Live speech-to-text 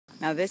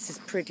Now this is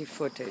pretty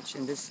footage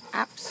in this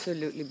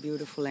absolutely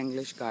beautiful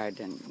English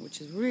garden, which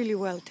is really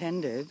well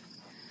tended.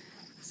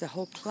 There's a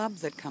whole club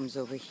that comes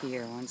over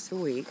here once a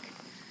week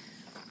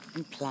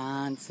and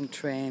plants and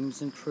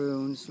trims and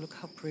prunes. Look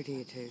how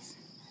pretty it is.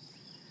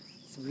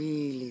 It's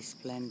really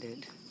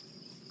splendid.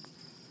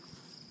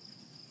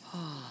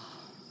 Oh.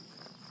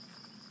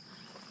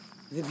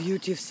 The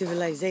beauty of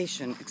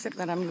civilization, except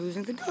that I'm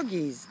losing the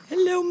doggies.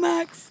 Hello,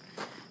 Max.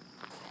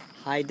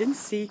 Hide and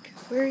seek.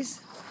 Where is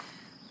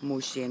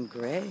Mushy and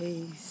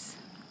Grace?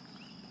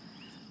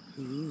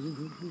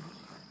 Ooh.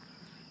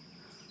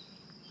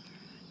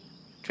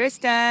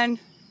 Tristan.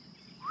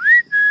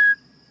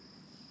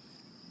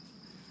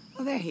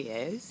 Oh, there he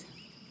is.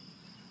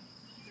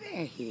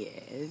 There he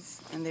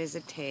is. And there's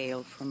a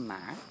tail from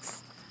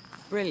Max.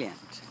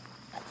 Brilliant.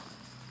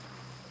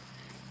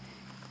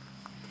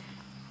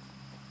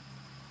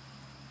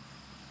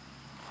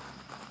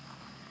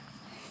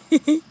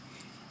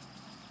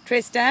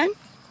 Tristan?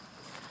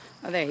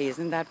 Oh, there he is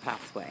in that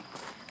pathway.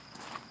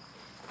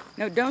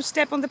 No, don't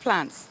step on the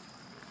plants.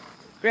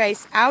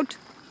 Grace, out.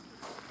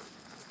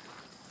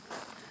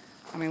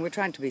 I mean, we're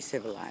trying to be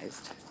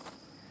civilized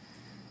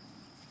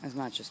as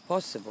much as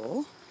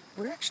possible.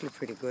 We're actually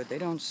pretty good. They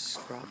don't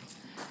scrub.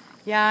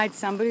 Yeah, it's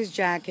somebody's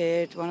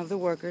jacket. One of the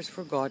workers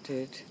forgot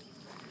it.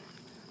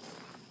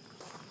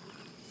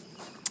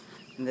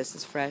 And this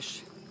is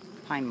fresh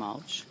pine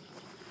mulch.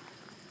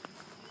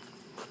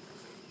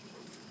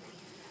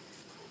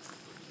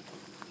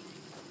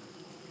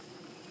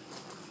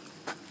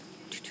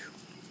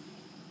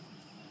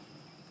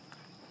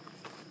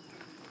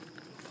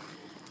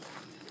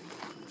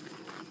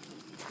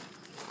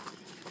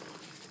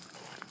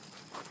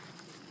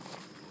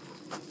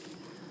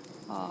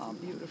 Oh,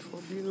 beautiful,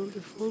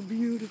 beautiful,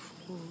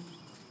 beautiful.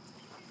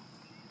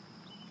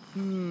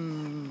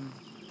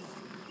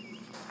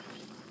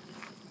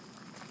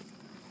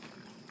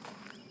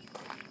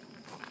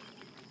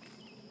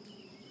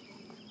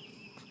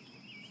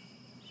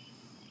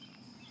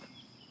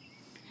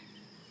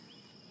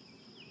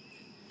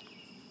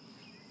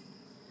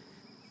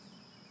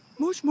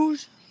 Mush,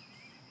 mush.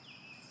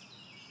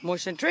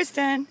 Mush and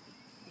Tristan.